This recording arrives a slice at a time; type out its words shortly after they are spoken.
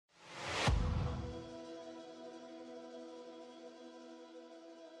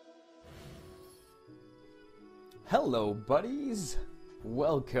Hello buddies,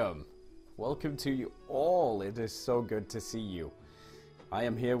 welcome to you all. It is so good to see you. I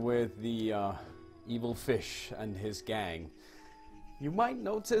am here with the evil fish and his gang. You might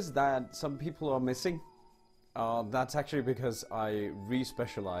notice that some people are missing. That's actually because I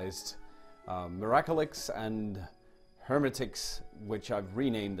re-specialized Miraculix and Hermetics, which I've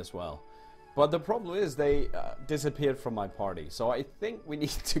renamed as well. But the problem is they disappeared from my party, so I think we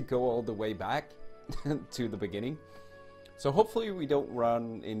need to go all the way back to the beginning. So hopefully we don't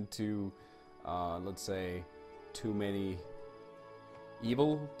run into, let's say, too many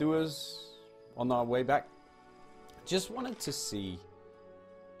evil doers on our way back. Just wanted to see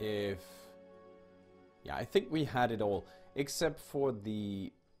if... yeah, I think we had it all, except for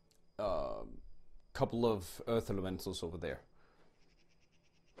the couple of earth elementals over there.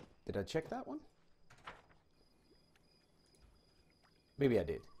 Did I check that one? Maybe I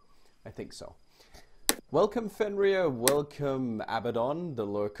did. I think so. Welcome Fenrir, welcome Abaddon, the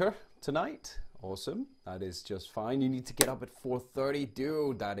lurker, tonight. Awesome, that is just fine. You need to get up at 4:30.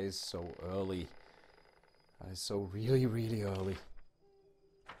 Dude, that is so early. That is so really, really early.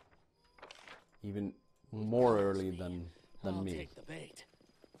 Even more early than me. Take the bait.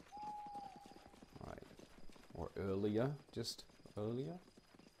 Alright. Or earlier, just earlier.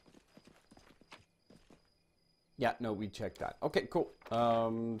 Yeah, no, we checked that. Okay, cool.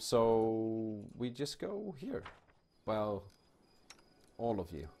 So we just go here. Well, all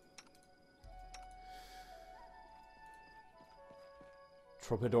of you.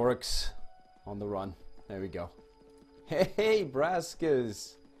 Tropidorix on the run. There we go. Hey,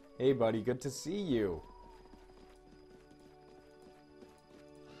 Braskas! Hey, buddy, good to see you.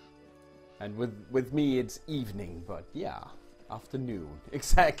 And with me, it's evening, but yeah. Afternoon,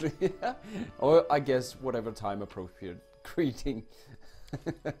 exactly. Or I guess whatever time appropriate greeting.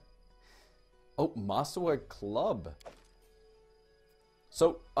 Oh, Masterwork Club.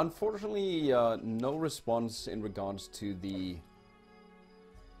 So, unfortunately, no response in regards to the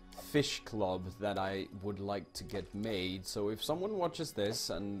fish club that I would like to get made. So if someone watches this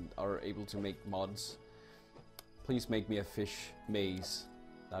and are able to make mods, please make me a fish maze.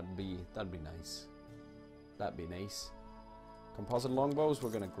 That'd be nice. That'd be nice. Composite longbows we're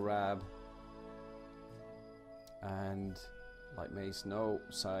gonna grab, and light mace no,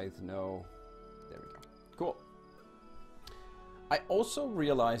 scythe no. There we go. Cool. I also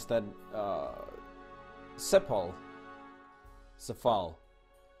realized that Cephal,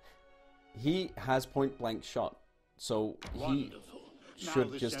 he has point blank shot, so he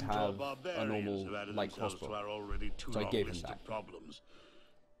should just have a normal light crossbow. So I gave him that.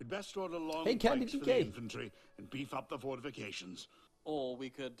 We'd best order long Candy for the infantry and beef up the fortifications. Or we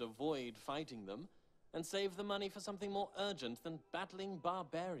could avoid fighting them and save the money for something more urgent than battling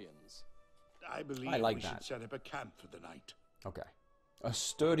barbarians. I believe we should set up a camp for the night. Okay. A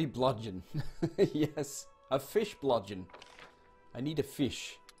sturdy bludgeon. Yes. A fish bludgeon. I need a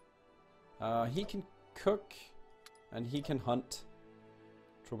fish. He can cook and he can hunt.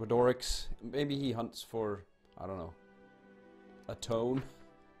 Tropidorix. Maybe he hunts for, I don't know, a tone.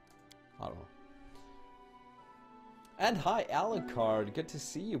 I don't know. And hi, Alucard. Good to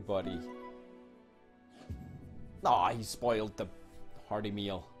see you, buddy. Aw, he spoiled the hearty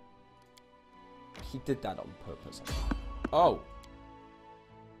meal. He did that on purpose. Oh.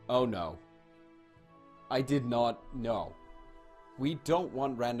 Oh, no. I did not know. We don't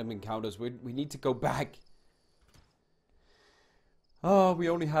want random encounters. We need to go back. Oh, we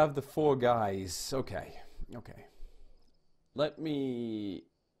only have the 4 guys. Okay. Okay. Let me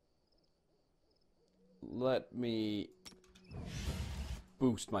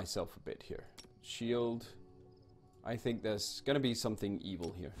boost myself a bit here. Shield. I think there's gonna be something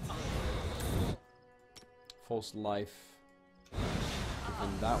evil here. False life. Give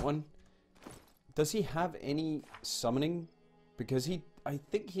him that one. Does he have any summoning? Because I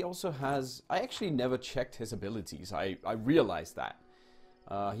think he also has... I actually never checked his abilities. I realized that.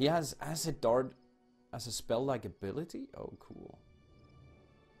 He has Acid Dart as a spell-like ability? Oh, cool.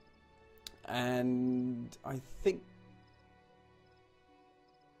 And I think...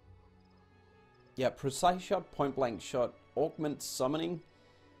 yeah, precise shot, point blank shot, augment summoning,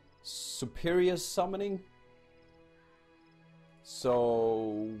 superior summoning.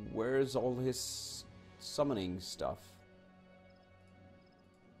 So, where's all his summoning stuff?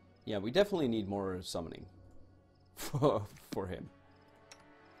 Yeah, we definitely need more summoning for him.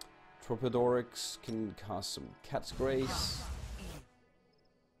 Tropidorix can cast some Cat's Grace.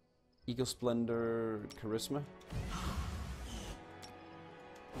 Eagle Splendor, Charisma.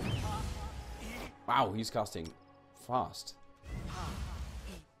 Wow, he's casting fast.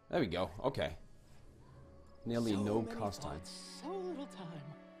 There we go, okay. nearly So no many cast time. thoughts, so little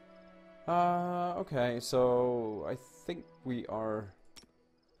time. Okay, so I think we are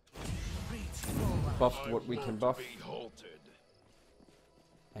buffed what we can buff.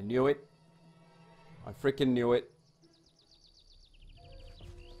 I knew it. I freaking knew it.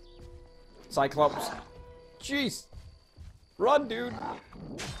 Cyclops. Jeez. Run, dude.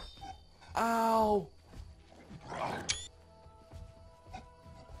 Ow.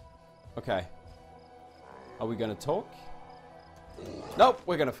 Okay. Are we gonna talk? Nope,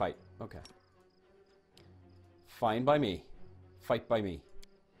 we're gonna fight. Okay. Fine by me. Fight by me.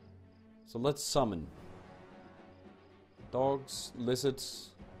 So let's summon. Dogs,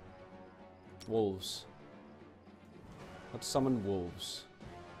 lizards, wolves. Let's summon wolves.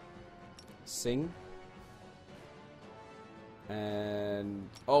 Sing. And...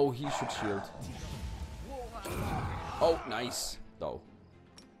 oh, he should shield. Oh, nice. Though.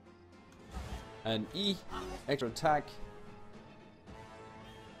 And E. Extra attack.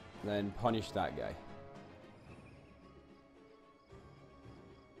 Then punish that guy.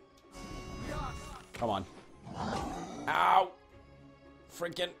 Come on. Ow!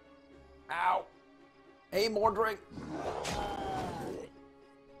 Freaking. Ow! Hey, Mordheim!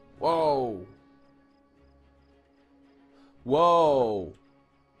 Whoa! Whoa!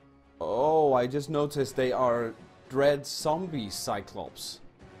 Oh, I just noticed they are dread zombie Cyclops.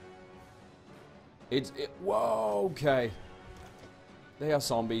 Whoa, okay. They are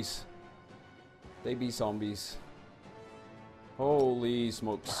zombies. They be zombies. Holy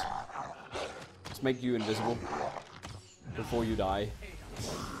smokes. Let's make you invisible before you die.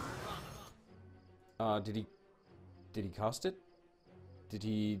 Did he cast it? Did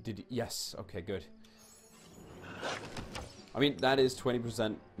he, yes, okay, good. I mean, that is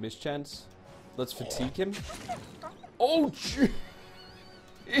 20% mischance. Let's fatigue him. Oh,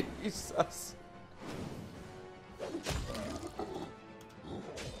 Jesus.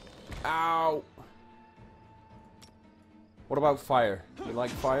 Ow. What about fire? You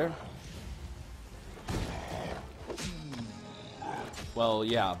like fire? Well,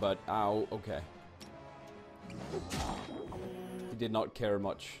 yeah, but ow, okay. He did not care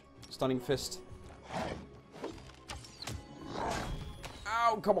much. Stunning fist.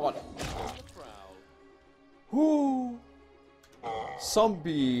 Ow, come on. Whoo.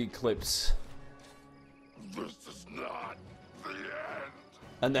 Zombie clips. This is not the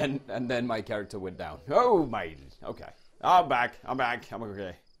end. And then my character went down. Oh my, okay. I'm back, I'm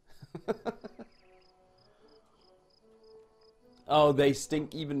okay. Oh, they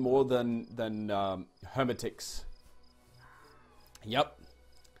stink even more than hermetics. Yep.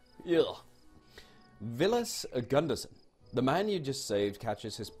 Ugh. Vilas Gunderson. The man you just saved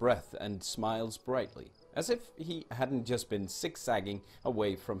catches his breath and smiles brightly, as if he hadn't just been zigzagging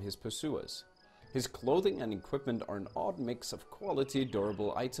away from his pursuers. His clothing and equipment are an odd mix of quality,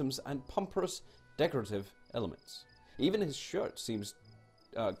 durable items and pompous, decorative elements. Even his shirt seems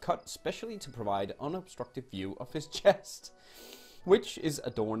cut specially to provide unobstructed view of his chest, which is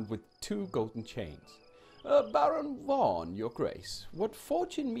adorned with 2 golden chains. Baron Vaughn, your grace, what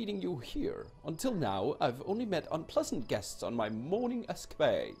fortune meeting you here? Until now, I've only met unpleasant guests on my morning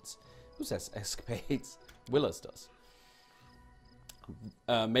escapades. Who says escapades? Willis does.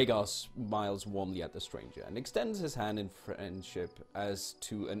 Magar smiles warmly at the stranger and extends his hand in friendship as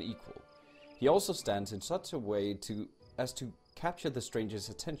to an equal. He also stands in such a way as to capture the stranger's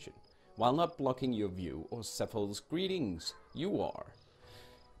attention, while not blocking your view or Cephal's greetings. You are.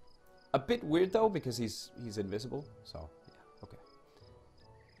 A bit weird though, because he's invisible, so yeah, okay.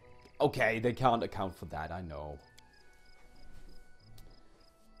 Okay, they can't account for that, I know.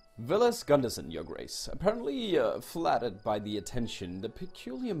 Vilas Gunderson, your grace. Apparently flattered by the attention, the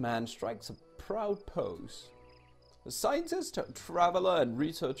peculiar man strikes a proud pose. A scientist, traveler, and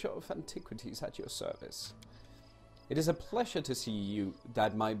researcher of antiquities at your service. It is a pleasure to see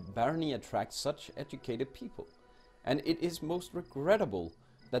that my barony attracts such educated people, and it is most regrettable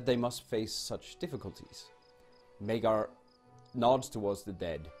that they must face such difficulties. Magar nods towards the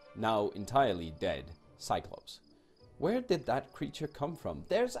dead, now entirely dead, Cyclops. Where did that creature come from?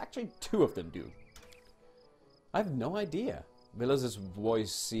 There's actually 2 of them, dude. I have no idea. Vilas's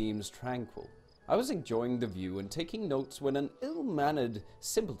voice seems tranquil. I was enjoying the view and taking notes when an ill-mannered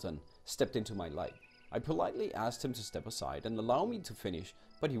simpleton stepped into my light. I politely asked him to step aside and allow me to finish,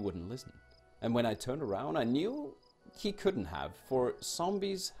 but he wouldn't listen. And when I turned around, I knew he couldn't have, for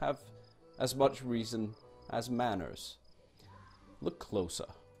zombies have as much reason as manners. Look closer.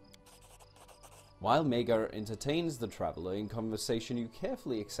 While Magar entertains the traveler in conversation, you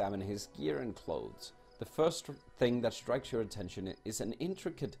carefully examine his gear and clothes. The first thing that strikes your attention is an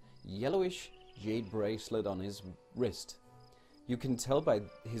intricate yellowish jade bracelet on his wrist. You can tell by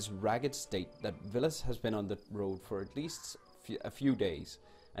his ragged state that Villas has been on the road for at least a few days,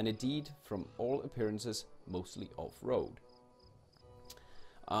 and indeed, from all appearances, mostly off-road.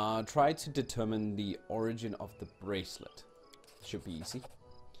 Try to determine the origin of the bracelet. Should be easy.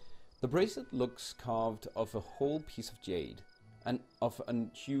 The bracelet looks carved of a whole piece of jade, and of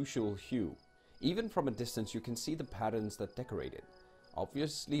unusual hue. Even from a distance you can see the patterns that decorate it.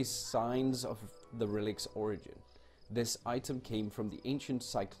 Obviously signs of the relic's origin. This item came from the ancient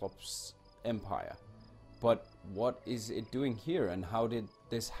Cyclops Empire. But what is it doing here, and how did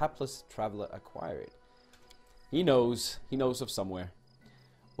this hapless traveler acquire it? He knows of somewhere.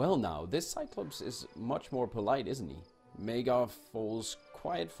 Well now, this Cyclops is much more polite, isn't he? Magar falls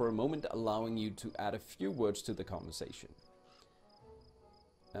quiet for a moment, allowing you to add a few words to the conversation.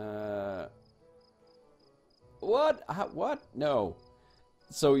 What? No.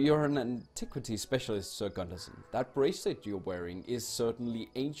 So you're an antiquity specialist, Sir Gunderson. That bracelet you're wearing is certainly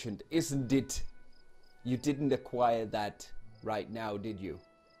ancient, isn't it? You didn't acquire that right now, did you?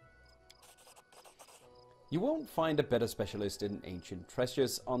 You won't find a better specialist in ancient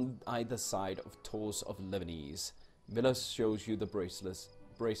treasures on either side of Tors of Lebanese. Villas shows you the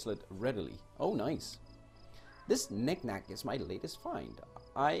bracelet readily. Oh, nice. This knick-knack is my latest find.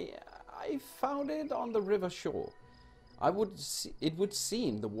 I found it on the river shore. It would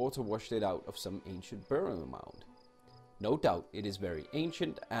seem the water washed it out of some ancient burial mound. No doubt it is very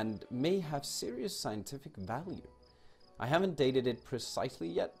ancient and may have serious scientific value. I haven't dated it precisely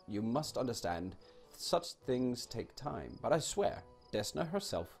yet. You must understand, such things take time. But I swear, Desna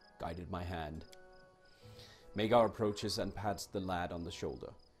herself guided my hand. Magar approaches and pats the lad on the shoulder,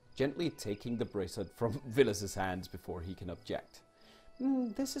 gently taking the bracelet from Villas's hands before he can object.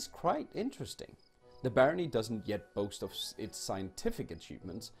 This is quite interesting. The barony doesn't yet boast of its scientific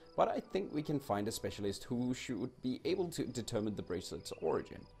achievements, but I think we can find a specialist who should be able to determine the bracelet's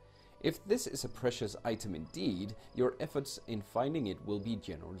origin. If this is a precious item indeed, your efforts in finding it will be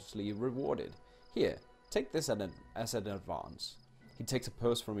generously rewarded. Here, take this as an advance. He takes a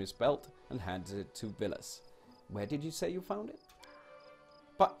purse from his belt and hands it to Villas. Where did you say you found it?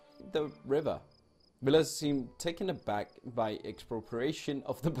 But the river. Villas seemed taken aback by expropriation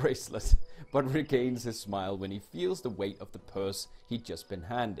of the bracelet, but regains his smile when he feels the weight of the purse he'd just been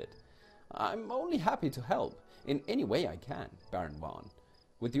handed. I'm only happy to help, in any way I can, Baron Vaughn.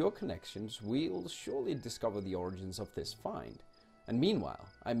 With your connections, we'll surely discover the origins of this find. And meanwhile,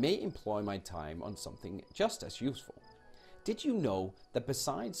 I may employ my time on something just as useful. Did you know that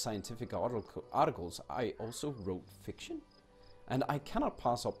besides scientific articles, I also wrote fiction? And I cannot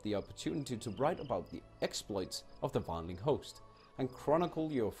pass up the opportunity to write about the exploits of the Varnhold host and chronicle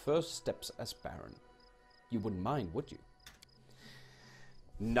your first steps as Baron. You wouldn't mind, would you?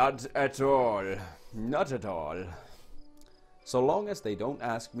 Not at all. Not at all. So long as they don't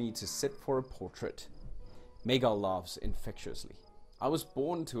ask me to sit for a portrait. Magar laughs infectiously. I was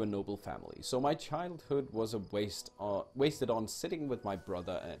born to a noble family, so my childhood was wasted on sitting with my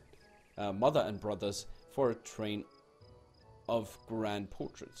mother and brothers for a train of grand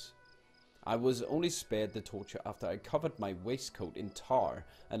portraits. I was only spared the torture after I covered my waistcoat in tar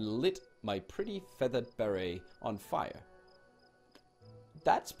and lit my pretty feathered beret on fire.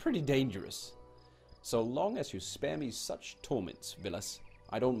 That's pretty dangerous. So long as you spare me such torments, Villas,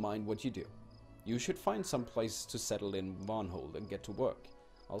 I don't mind what you do. You should find some place to settle in Varnhold and get to work.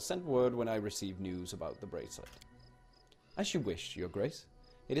 I'll send word when I receive news about the bracelet. As you wish, Your Grace.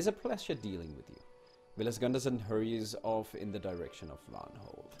 It is a pleasure dealing with you. Villas Gunderson hurries off in the direction of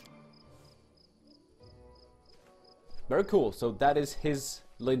Varnhold. Very cool. So that is his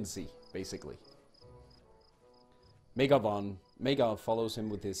Lindsay, basically. Magar follows him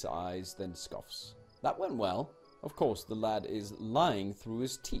with his eyes, then scoffs. That went well. Of course, the lad is lying through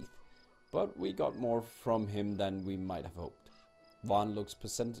his teeth. But we got more from him than we might have hoped. Vaughn looks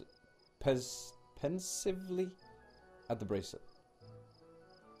pensively at the bracelet.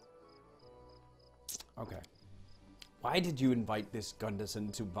 Okay. Why did you invite this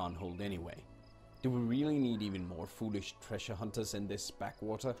Gunderson to Varnhold anyway? Do we really need even more foolish treasure hunters in this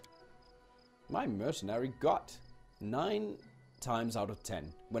backwater? My mercenary gut. 9 times out of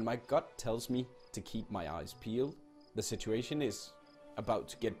 10, when my gut tells me to keep my eyes peeled, the situation is about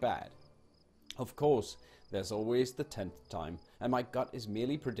to get bad. Of course, there's always the 10th time, and my gut is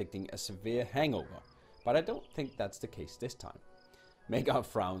merely predicting a severe hangover, but I don't think that's the case this time. Magar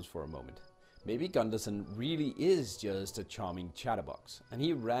frowns for a moment. Maybe Gunderson really is just a charming chatterbox, and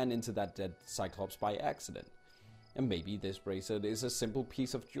he ran into that dead Cyclops by accident. And maybe this bracelet is a simple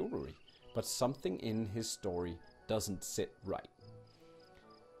piece of jewelry, but something in his story doesn't sit right.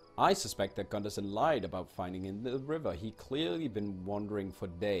 I suspect that Gunderson lied about finding in the river. He clearly been wandering for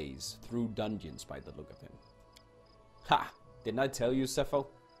days through dungeons by the look of him. Ha! Didn't I tell you, Cephal?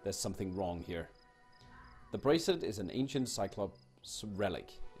 There's something wrong here. The bracelet is an ancient Cyclops relic.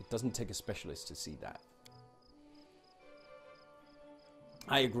 It doesn't take a specialist to see that.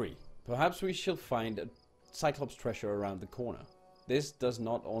 I agree. Perhaps we shall find a Cyclops treasure around the corner. This does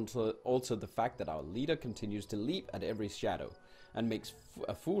not alter the fact that our leader continues to leap at every shadow and makes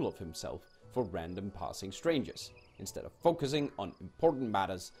a fool of himself for random passing strangers, instead of focusing on important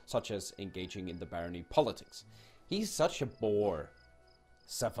matters such as engaging in the barony politics. He's such a bore.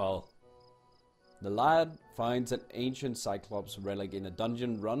 Cephal. The lad finds an ancient Cyclops relic in a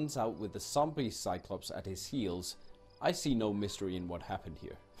dungeon, runs out with the zombie Cyclops at his heels. I see no mystery in what happened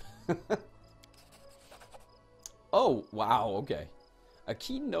here. Oh, wow, okay. A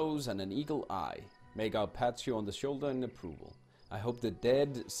keen nose and an eagle eye. Magar pats you on the shoulder in approval. I hope the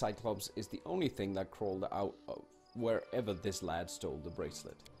dead Cyclops is the only thing that crawled out of wherever this lad stole the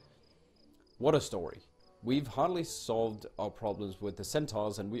bracelet. What a story. We've hardly solved our problems with the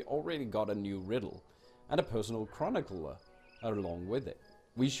Centaurs and we already got a new riddle. And a personal chronicler along with it.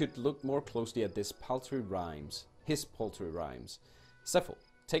 We should look more closely at his paltry rhymes. Cephal,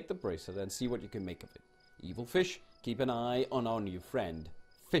 take the bracelet and see what you can make of it. Evil Fish, keep an eye on our new friend,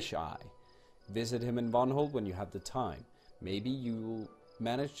 Fish Eye. Visit him in Varnhold when you have the time. Maybe you'll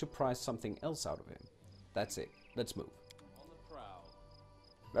manage to pry something else out of him. That's it. Let's move. On the prowl.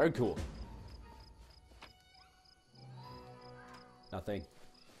 Very cool. Nothing.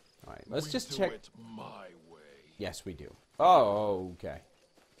 Alright, let's just check. It my way. Yes, we do. Oh, okay.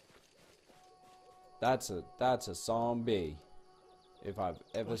 That's a zombie. If I've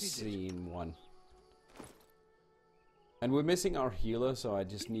ever seen one. And we're missing our healer, so I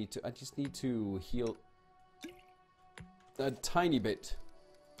just need to heal a tiny bit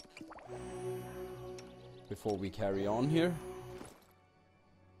before we carry on here.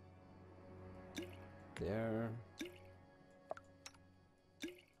 There.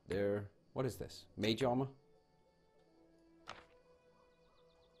 What is this? Mage armor?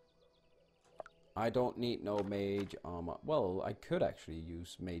 I don't need no mage armor. Well, I could actually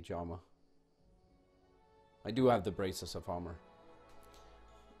use mage armor. I do have the braces of armor.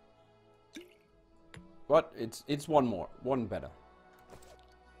 But it's one more. One better.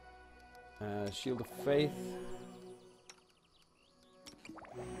 Shield of Faith.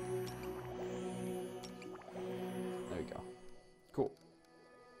 There we go. Cool.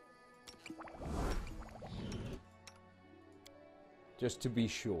 Just to be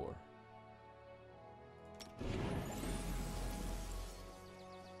sure.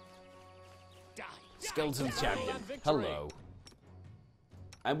 Skeleton champion. Hello.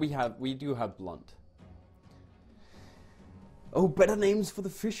 And we do have blunt. Oh, better names for the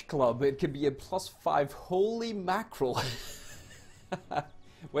fish club. It could be a +5. Holy mackerel.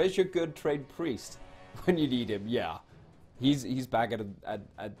 Where's your good trade priest when you need him? Yeah. He's back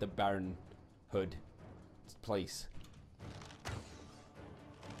at the Baron Hood place.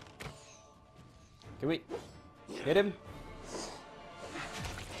 Can we hit him?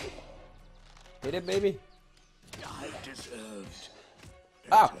 Hit it, baby. I've deserved.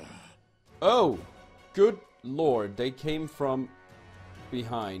 Ah! Oh! Good lord, they came from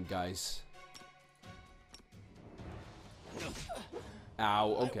behind, guys.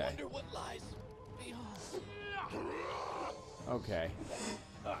 Ow, okay. I wonder what lies beyond. Okay.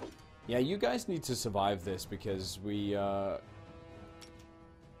 Yeah, you guys need to survive this because we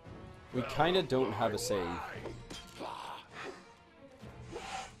kind of don't have a save.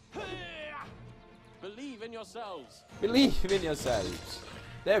 Believe in yourselves. Believe in yourselves.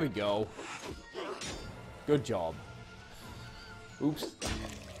 There we go. Good job. Oops.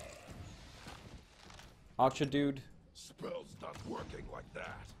 Archer dude. Spells not working like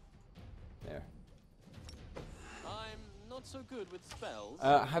that. There. I'm not so good with spells.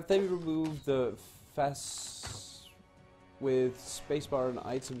 Have they removed the fast with spacebar and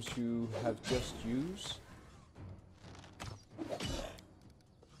items you have just used?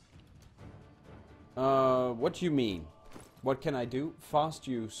 What do you mean? What can I do? Fast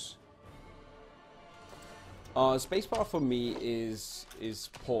use. Spacebar for me is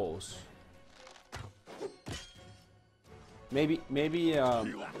pause. Maybe,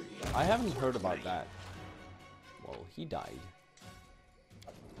 I haven't heard about that. Well, he died.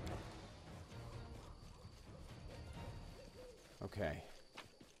 Okay.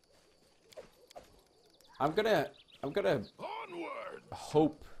 I'm gonna Onward!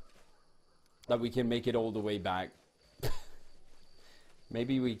 hope that we can make it all the way back.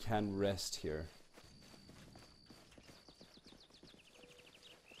 Maybe we can rest here.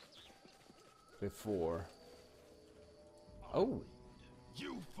 before. Oh,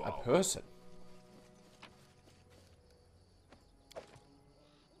 You a fall. person.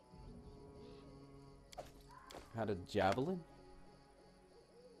 Had a javelin.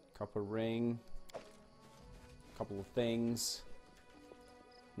 Copper ring. Couple of things.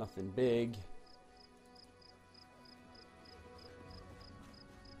 Nothing big.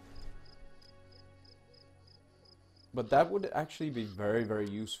 But that would actually be very, very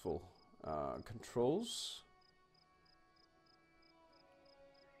useful. Controls.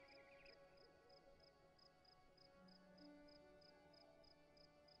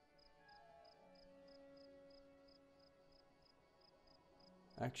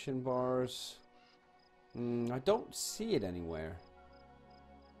 Action bars. I don't see it anywhere.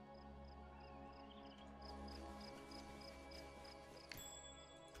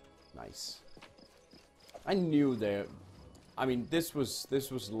 Nice. I knew there. I mean, this was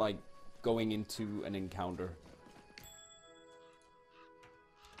like going into an encounter.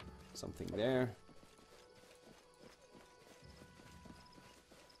 Something there.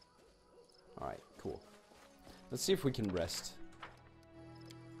 All right, cool. Let's see if we can rest.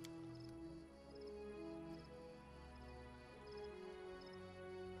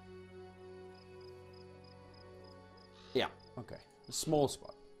 Yeah, okay. A small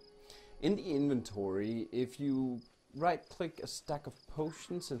spot. In the inventory, if you right-click a stack of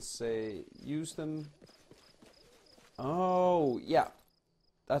potions and say, use them. Oh, yeah.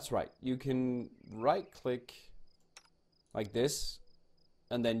 That's right. You can right-click like this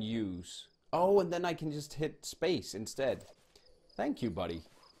and then use. Oh, and then I can just hit space instead. Thank you, buddy.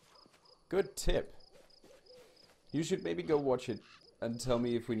 Good tip. You should maybe go watch it and tell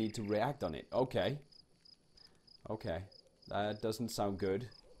me if we need to react on it. Okay. Okay. That doesn't sound good.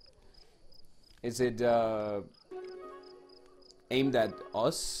 Is it aimed at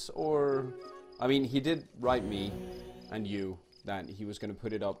us, or... I mean, he did write me and you that he was going to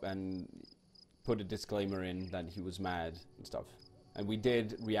put it up and put a disclaimer in that he was mad and stuff. And we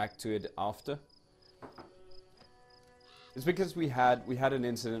did react to it after. It's because we had an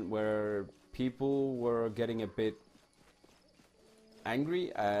incident where people were getting a bit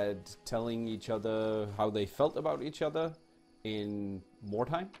angry at telling each other how they felt about each other in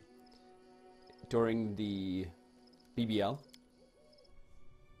Mordheim during the BBL.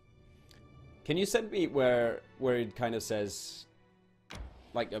 Can you send me where it kind of says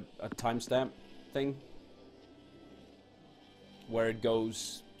like a timestamp thing where it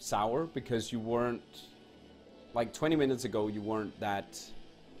goes sour because you weren't, like 20 minutes ago you weren't that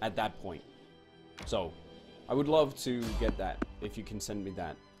at that point. So I would love to get that if you can send me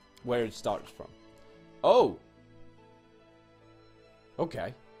that where it starts from. Oh,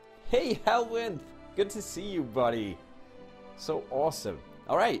 okay. Hey Hellwind, good to see you, buddy. So awesome.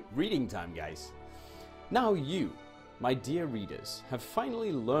 Alright, reading time, guys. Now you, my dear readers, have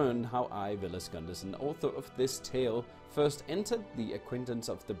finally learned how I, Villas Gunderson, author of this tale, first entered the acquaintance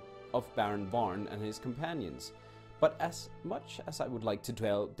of Baron Varn and his companions. But as much as I would like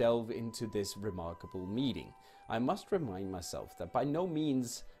to delve into this remarkable meeting, I must remind myself that by no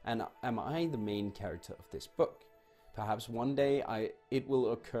means am I the main character of this book. Perhaps one day it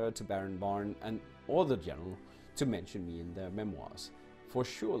will occur to Baron Varn or the General to mention me in their memoirs. For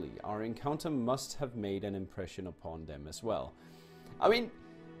surely our encounter must have made an impression upon them as well. I mean,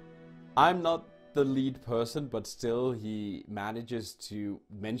 I'm not the lead person, but still he manages to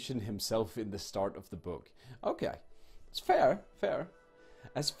mention himself in the start of the book. Okay, it's fair.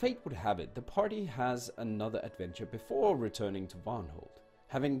 As fate would have it, the party has another adventure before returning to Varnhold.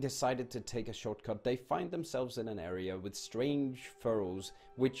 Having decided to take a shortcut, they find themselves in an area with strange furrows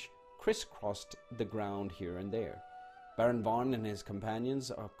which crisscrossed the ground here and there. Baron Varn and his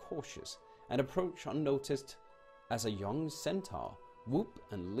companions are cautious and approach unnoticed as a young centaur whoop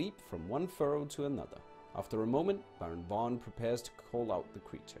and leap from one furrow to another. After a moment, Baron Varn prepares to call out the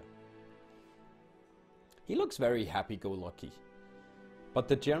creature. He looks very happy-go-lucky, but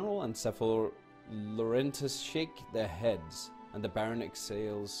the General and Cephal Laurentus shake their heads and the Baron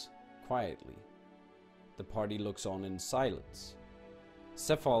exhales quietly. The party looks on in silence.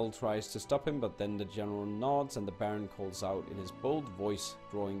 Cephal tries to stop him, but then the General nods and the Baron calls out in his bold voice,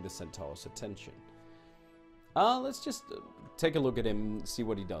 drawing the Centaur's attention. Let's just take a look at him, see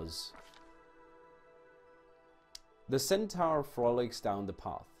what he does. The Centaur frolics down the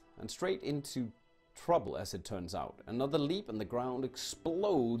path, and straight into trouble as it turns out. Another leap and the ground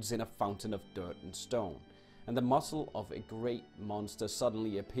explodes in a fountain of dirt and stone, and the muzzle of a great monster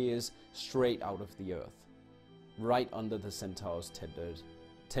suddenly appears straight out of the earth, right under the Centaur's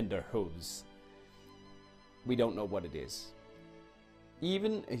tender hooves. We don't know what it is.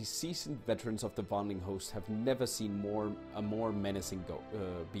 Even a seasoned veterans of the Varnhold host have never seen a more menacing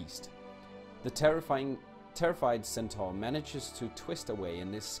beast. The terrified Centaur manages to twist away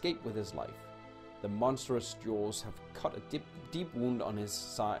and escape with his life. The monstrous jaws have cut a deep wound on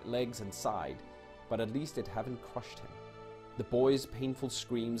his legs and side, but at least it haven't crushed him. The boy's painful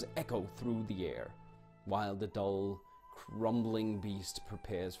screams echo through the air, while the dull, crumbling beast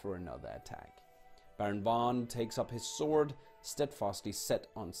prepares for another attack. Baron Vaughn takes up his sword, steadfastly set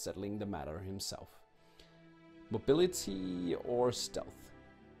on settling the matter himself. Mobility or stealth?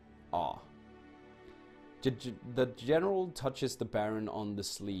 The general touches the Baron on the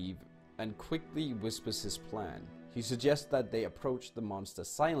sleeve and quickly whispers his plan. He suggests that they approach the monster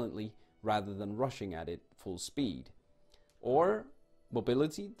silently rather than rushing at it full speed. Or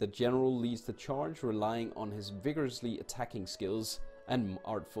mobility, the general leads the charge, relying on his vigorously attacking skills and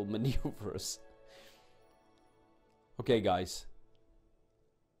artful maneuvers. Okay, guys.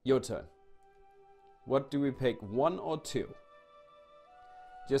 Your turn. What do we pick, 1 or 2?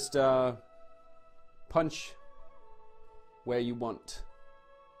 Just punch where you want.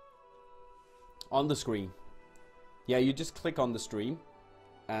 On the screen. Yeah, you just click on the stream.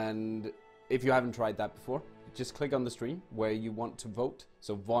 And if you haven't tried that before, just click on the stream where you want to vote.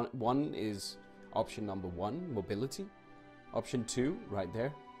 So 1 is option number 1, mobility. Option 2, right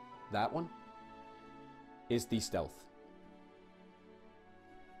there, that one, is the stealth.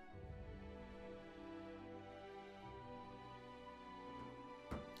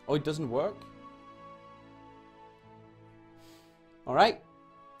 Oh, it doesn't work? Alright.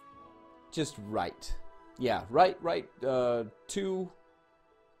 Just right. Yeah, right, 2,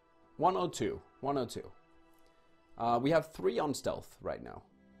 1 or 2. 1 or 2. We have 3 on stealth right now.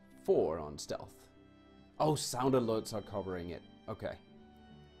 4 on stealth. Oh, sound alerts are covering it. Okay.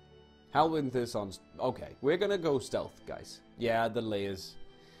 Halwynth is on... Okay, we're gonna go stealth, guys. Yeah, the layers.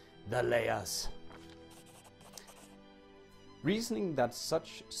 The layers. Reasoning that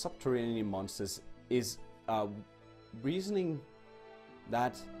such subterranean monsters is... reasoning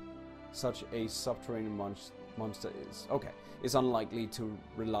that such a subterranean monster is... Okay. Is unlikely to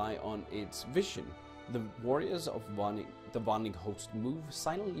rely on its vision. The warriors of the Varnhold host move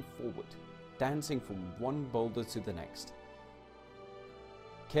silently forward, dancing from one boulder to the next.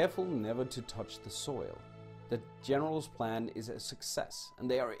 Careful never to touch the soil. The general's plan is a success, and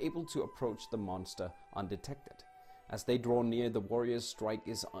they are able to approach the monster undetected. As they draw near, the warriors' strike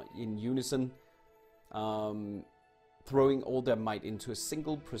is in unison, throwing all their might into a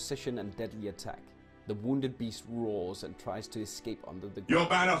single precision and deadly attack. The wounded beast roars and tries to escape under the ground. Your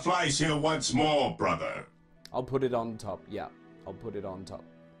banner flies here once more, brother. I'll put it on top, yeah. I'll put it on top.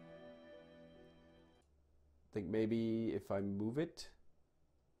 Think maybe if I move it.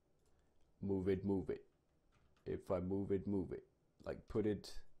 Move it. If I move it. Like put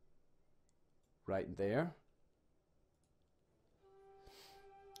it right there.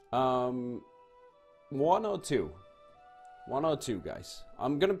 1 or 2? 1 or 2, guys.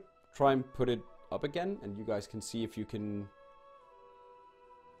 I'm gonna try and put it up again, and you guys can see if you can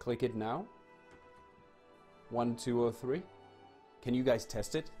click it now. 1, 2, or 3. Can you guys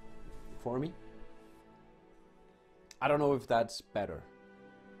test it for me? I don't know if that's better.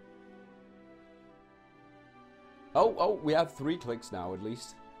 Oh, we have 3 clicks now at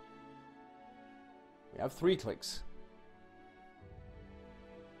least. We have 3 clicks.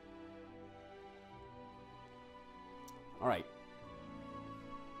 Alright.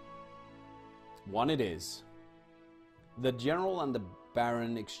 1 it is. The general and the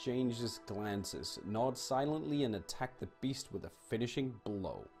Baron exchanges glances, nod silently, and attack the beast with a finishing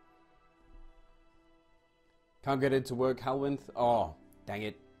blow. Can't get it to work, Halwynth. Oh, dang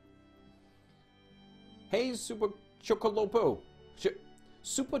it. Hey, Super Chocolopo.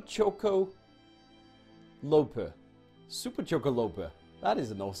 Super Choco Loper. Super Chocoloper. That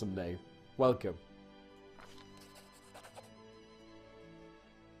is an awesome name. Welcome.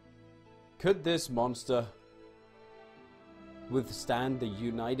 Could this monster withstand the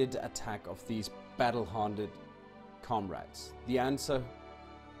united attack of these battle-haunted comrades? The answer...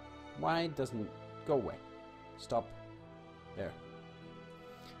 Why doesn't... Go away. Stop. There.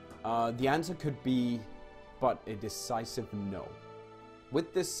 The answer could be, but a decisive no.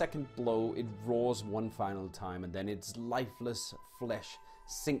 With this second blow, it roars one final time, and then its lifeless flesh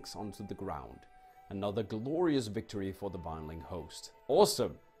sinks onto the ground. Another glorious victory for the Varnhold host.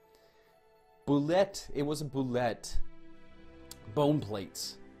 Awesome! Bullet. It was a bullet. Bone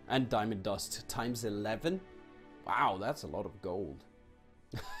plates and diamond dust times 11. Wow, that's a lot of gold.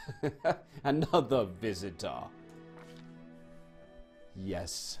 Another visitor.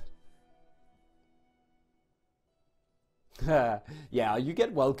 Yes. Yeah, you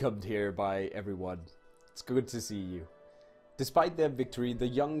get welcomed here by everyone. It's good to see you. Despite their victory, the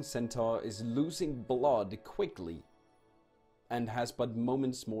young Centaur is losing blood quickly and has but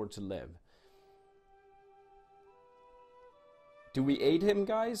moments more to live. Do we aid him,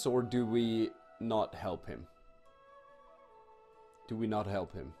 guys, or do we not help him? Do we not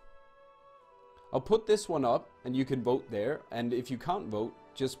help him? I'll put this one up, and you can vote there. And if you can't vote,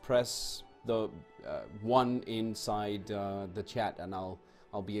 just press the one inside the chat, and I'll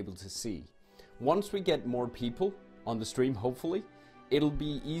be able to see. Once we get more people on the stream, hopefully, it'll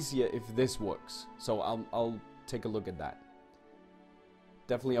be easier if this works. So I'll take a look at that.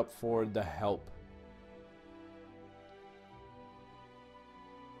 Definitely up for the help.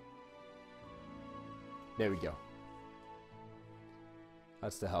 There we go.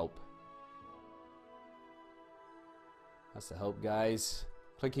 That's the help. That's the help, guys.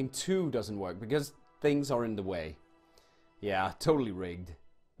 Clicking 2 doesn't work because things are in the way. Yeah, totally rigged.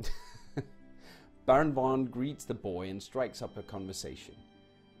 Baron Vaughn greets the boy and strikes up a conversation.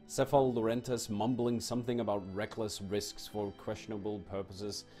 Cephal Laurentus, mumbling something about reckless risks for questionable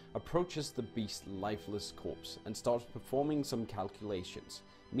purposes, approaches the beast's lifeless corpse and starts performing some calculations.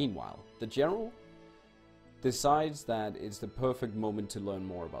 Meanwhile, the general decides that it's the perfect moment to learn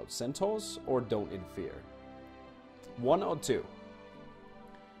more about centaurs or don't interfere. 1 or 2?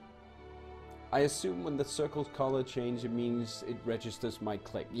 I assume when the circle's color changes, it means it registers my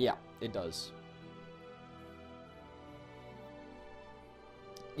click. Yeah, it does.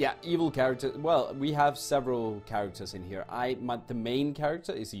 Yeah, evil character. Well, we have several characters in here. The main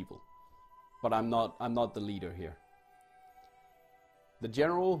character is evil, but I'm not the leader here. The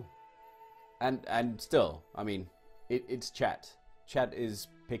general, and still, I mean, it's chat. Chat is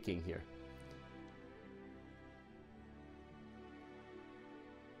picking here.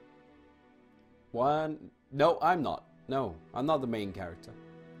 No, I'm not. No, I'm not the main character.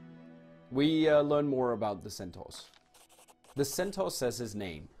 We learn more about the centaurs. The centaur says his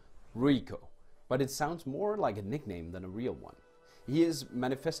name, Ruiko, but it sounds more like a nickname than a real one. He is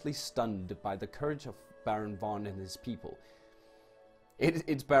manifestly stunned by the courage of Baron Vaughn and his people.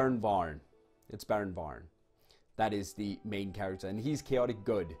 It's Baron Vaughn. It's Baron Vaughn. That is the main character, and he's chaotic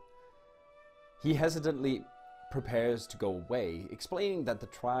good. He hesitantly prepares to go away, explaining that the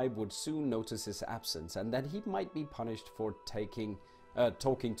tribe would soon notice his absence and that he might be punished for talking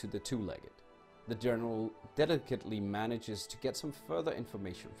to the two-legged. The general delicately manages to get some further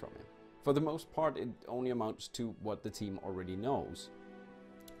information from him. For the most part, it only amounts to what the team already knows.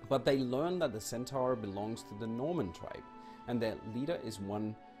 But they learn that the Centaur belongs to the Norman tribe, and their leader is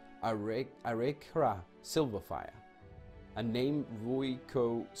one Arekra Silverfire, a name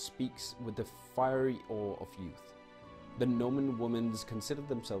Ruiko speaks with the fiery awe of youth. The Norman women consider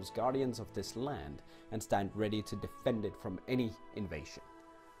themselves guardians of this land and stand ready to defend it from any invasion.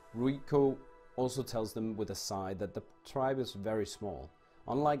 Ruiko also tells them with a sigh that the tribe is very small,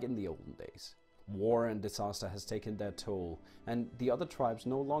 unlike in the olden days. War and disaster has taken their toll, and the other tribes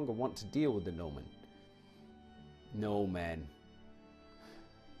no longer want to deal with the Norman. No, man.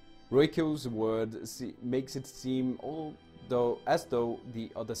 Ruiko's word makes it seem as though the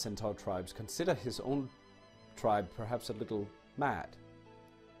other Centaur tribes consider his own tribe perhaps a little mad.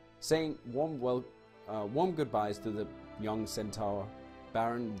 Saying warm goodbyes to the young Centaur,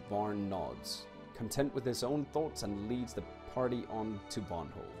 Baron Varn nods, content with his own thoughts, and leads the party on to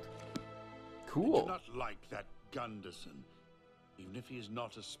Varnhold. Cool. I do not like that Gunderson, even if he is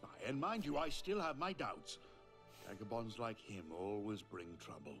not a spy. And mind you, I still have my doubts. Vagabonds like him always bring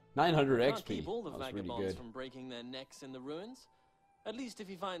trouble. 900 Can't XP. keep all the That was vagabonds really good. from breaking their necks in the ruins. At least if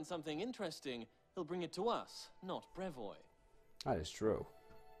he finds something interesting, he'll bring it to us, not Brevoy. That is true.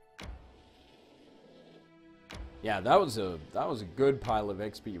 Yeah, that was a good pile of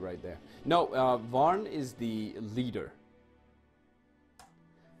XP right there. No, Varn is the leader.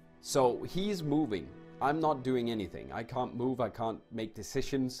 So he's moving. I'm not doing anything. I can't move. I can't make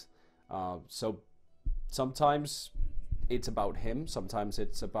decisions. So sometimes it's about him. Sometimes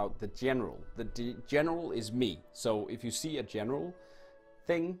it's about the general. The general is me. So if you see a general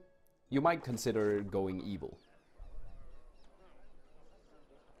thing, you might consider going evil.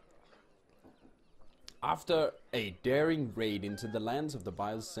 After a daring raid into the lands of the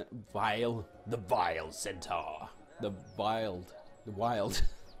wild Centaur, the wild,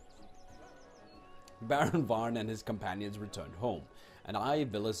 Baron Varn and his companions returned home, and I,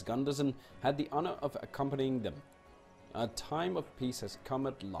 Villas Gunderson, had the honor of accompanying them. A time of peace has come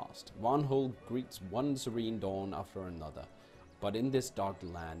at last. Varnhold greets one serene dawn after another, but in this dark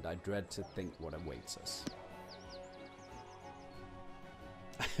land I dread to think what awaits us.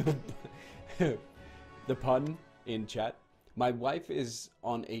 The pun in chat My wife is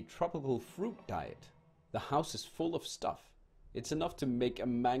on a tropical fruit diet. The house is full of stuff. It's enough to make a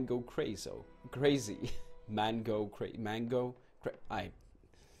mango crazy.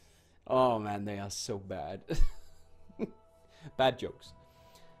 Oh man, they are so bad. Bad jokes.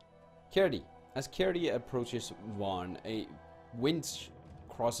 Kerdi. As Kerdi approaches Varn, a wince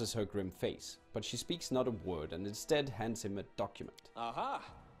crosses her grim face, but she speaks not a word and instead hands him a document. Aha!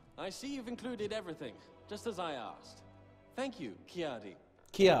 I see you've included everything, just as I asked. Thank you, Kiadi.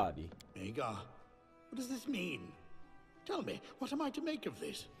 Kiadi. Agar, what does this mean? Tell me, what am I to make of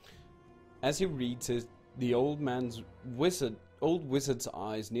this? As he reads it, the old wizard's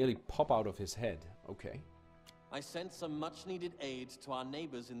eyes nearly pop out of his head. Okay. I sent some much-needed aid to our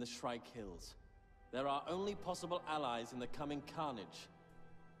neighbors in the Shrike Hills. They're our only possible allies in the coming carnage.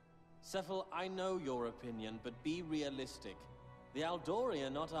 Cephal, I know your opinion, but be realistic. The Aldori are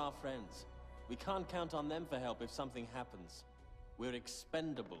not our friends. We can't count on them for help if something happens. We're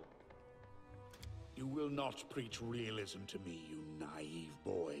expendable. You will not preach realism to me, you naive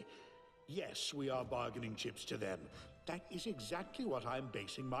boy. Yes, we are bargaining chips to them. That is exactly what I'm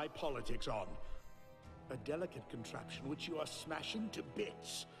basing my politics on. A delicate contraption which you are smashing to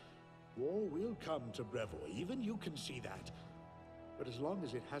bits. War will come to Brevoy, even you can see that. But as long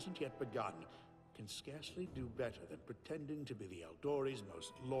as it hasn't yet begun, can scarcely do better than pretending to be the Aldori's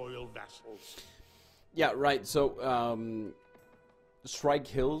most loyal vassals. Yeah, right, so, Shrike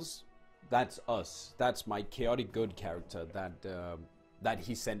Hills, that's us. That's my chaotic good character that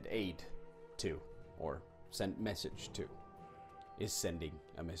he sent aid to, or sent message to. Is sending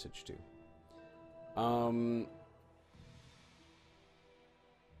a message to.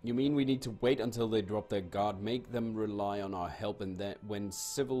 You mean we need to wait until they drop their guard, make them rely on our help, and then when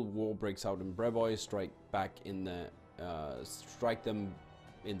civil war breaks out in Brevoy, strike them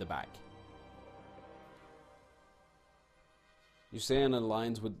in the back. You say an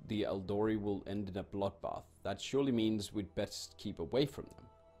alliance with the Aldori will end in a bloodbath. That surely means we'd best keep away from them.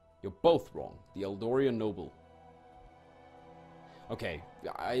 You're both wrong. The Aldori are noble. Okay,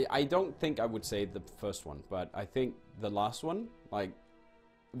 I don't think I would say the first one, but I think the last one, like,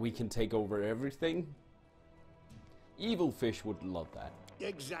 we can take over everything. Evil Fish would love that.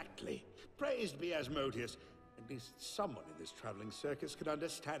 Exactly. Praised be Asmodeus. At least someone in this traveling circus can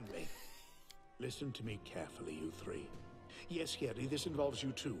understand me. Listen to me carefully, you three. Yes, Kerdi, this involves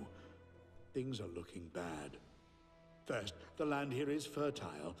you too. Things are looking bad. First, the land here is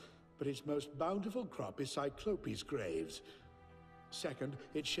fertile, but its most bountiful crop is Cyclopes' graves. Second,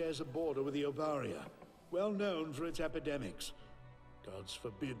 it shares a border with the Obaria, well known for its epidemics. Gods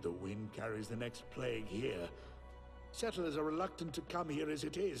forbid the wind carries the next plague here. Settlers are reluctant to come here as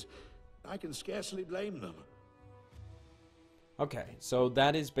it is. I can scarcely blame them. Okay, so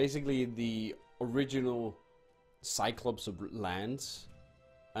that is basically the original Cyclops of lands,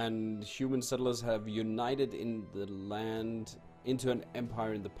 and human settlers have united in the land into an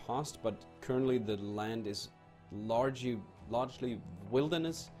empire in the past, but currently the land is largely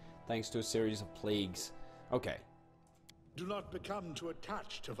wilderness thanks to a series of plagues. Okay. Do not become too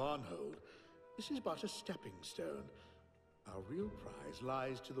attached to Varnhold. This is but a stepping stone. Our real prize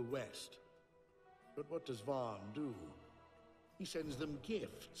lies to the west. But what does Varn do? He sends them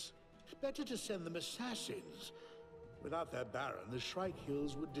gifts. Better to send them assassins. Without their Baron, the Shrike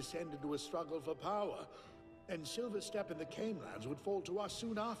Hills would descend into a struggle for power, and Silverstep and the Canelands would fall to us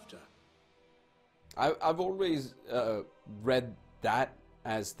soon after. I've always read that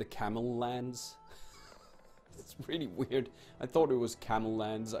as the Camel Lands. It's really weird. I thought it was Camel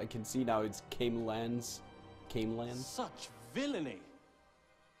Lands. I can see now it's Camelands. Camelands. Such villainy!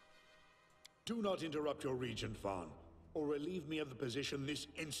 Do not interrupt your regent, Varn, or relieve me of the position this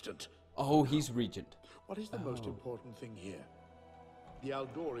instant. Oh, he's regent. What is the most important thing here? The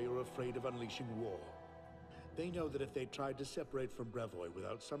Aldori are afraid of unleashing war. They know that if they tried to separate from Brevoy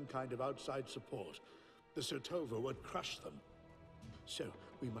without some kind of outside support, the Sotova would crush them. So,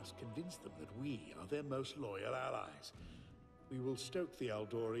 we must convince them that we are their most loyal allies. We will stoke the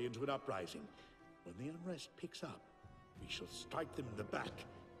Aldori into an uprising. When the unrest picks up, we shall strike them in the back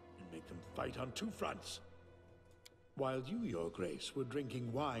and make them fight on two fronts. While you, Your Grace, were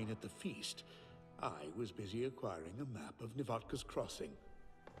drinking wine at the feast, I was busy acquiring a map of Nivatka's Crossing.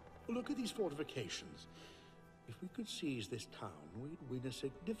 Look at these fortifications. If we could seize this town, we'd win a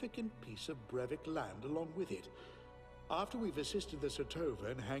significant piece of Brevik land along with it. After we've assisted the Sotova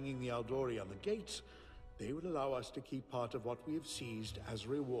in hanging the Aldori on the gates, they would allow us to keep part of what we have seized as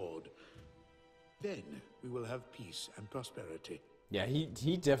reward. Then we will have peace and prosperity. Yeah,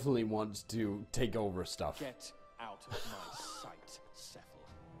 he definitely wants to take over stuff. Get out of my sight,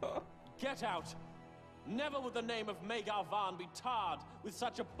 Cephal. Get out! Never would the name of Magar Varn be tarred with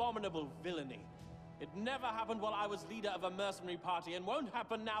such abominable villainy. It never happened while I was leader of a mercenary party, and won't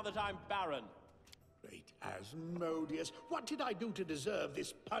happen now that I'm Baron. Great Asmodeus, what did I do to deserve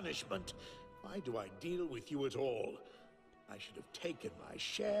this punishment? Why do I deal with you at all? I should have taken my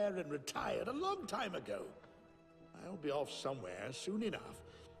share and retired a long time ago. I'll be off somewhere soon enough.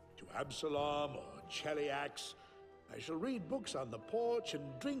 To Absalom or Cheliax. I shall read books on the porch and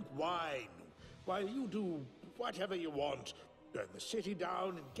drink wine, while you do whatever you want. Burn the city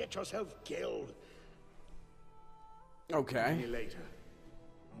down and get yourself killed. Okay. See you later.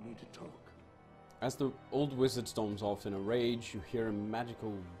 We need to talk. As the old wizard storms off in a rage, you hear a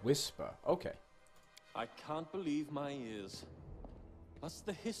magical whisper. Okay. I can't believe my ears. Must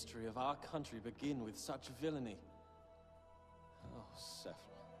the history of our country begin with such villainy? Oh, Cephal.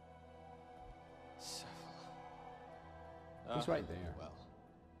 He's right there. Well,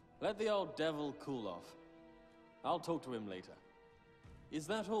 let the old devil cool off. I'll talk to him later. Is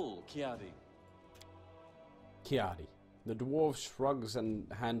that all, Kiadi? Kiadi. The dwarf shrugs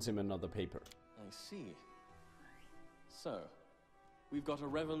and hands him another paper. I see. So, we've got a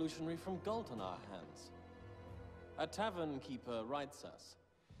revolutionary from Galt on our hands. A tavern keeper writes us.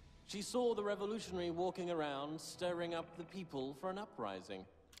 She saw the revolutionary walking around, stirring up the people for an uprising.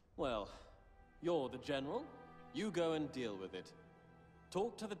 Well, you're the general. You go and deal with it.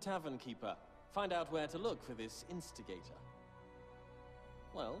 Talk to the tavern keeper. Find out where to look for this instigator.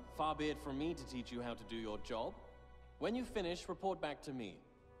 Well, far be it from me to teach you how to do your job. When you finish, report back to me.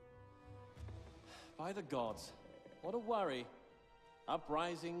 By the gods, what a worry.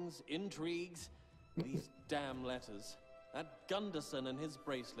 Uprisings, intrigues, these damn letters. That Gunderson and his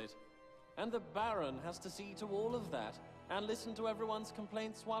bracelet. And the Baron has to see to all of that, and listen to everyone's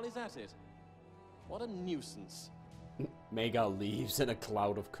complaints while he's at it. What a nuisance. Magar leaves in a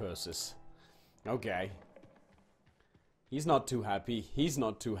cloud of curses. Okay. He's not too happy. He's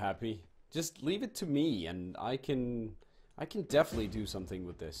not too happy. Just leave it to me, and I can definitely do something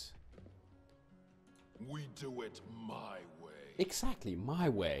with this. We do it my way. Exactly, my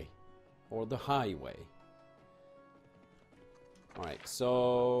way. Or the highway. Alright,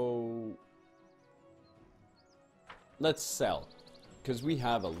 so... let's sell. Because we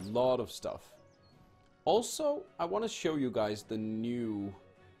have a lot of stuff. Also, I want to show you guys the new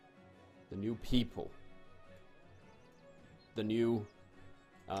people. The new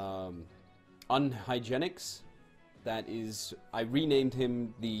unhygienics. That is, I renamed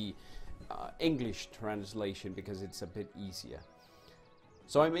him the English translation because it's a bit easier.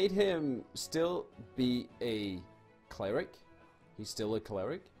 So I made him still be a cleric. He's still a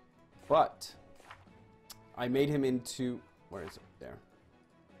cleric. But I made him into, where is it? There.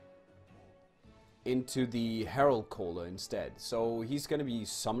 Into the Herald Caller instead. So he's going to be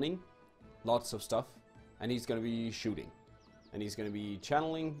summoning lots of stuff. And he's going to be shooting. And he's going to be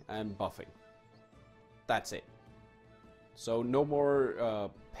channeling and buffing. That's it. So no more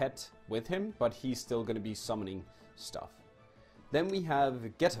pet with him, but he's still going to be summoning stuff. Then we have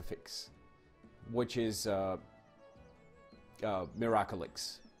Getafix, which is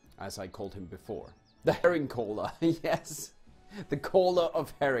Miraculix, as I called him before. The herring caller, yes. The caller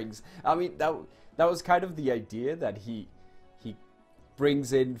of herrings. I mean, that was kind of the idea, that he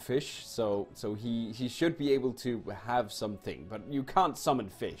brings in fish, so he should be able to have something, but you can't summon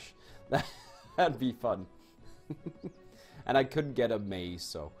fish. That'd be fun. And I couldn't get a maze,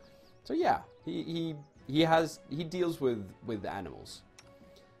 so yeah, he deals with animals.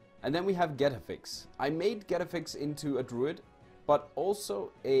 And then we have Getafix. I made Getafix into a druid, but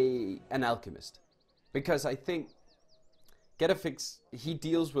also an alchemist, because I think Getafix, he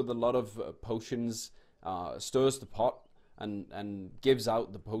deals with a lot of potions, stirs the pot and gives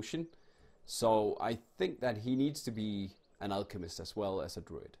out the potion. So I think that he needs to be an alchemist as well as a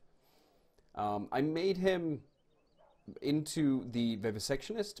druid. I made him into the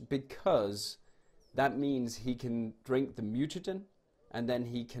vivisectionist because that means he can drink the mutagen and then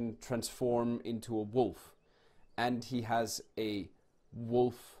he can transform into a wolf. And he has a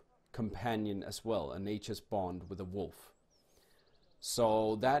wolf companion as well, a nature's bond with a wolf.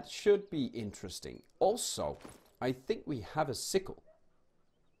 So that should be interesting. Also, I think we have a sickle.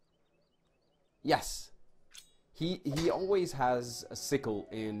 Yes. He always has a sickle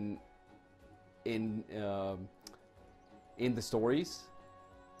in the stories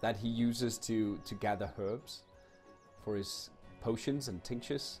that he uses to gather herbs for his potions and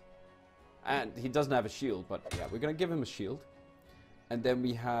tinctures. And he doesn't have a shield, but yeah, we're gonna give him a shield. And then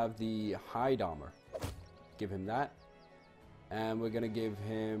we have the hide armor. Give him that. And we're gonna give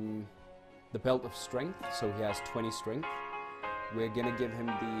him the belt of strength, so he has 20 strength. We're gonna give him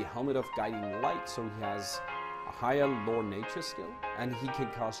the Helmet of Guiding Light, so he has a higher Lore Nature skill, and he can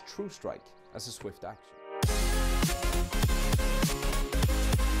cast True Strike as a swift action.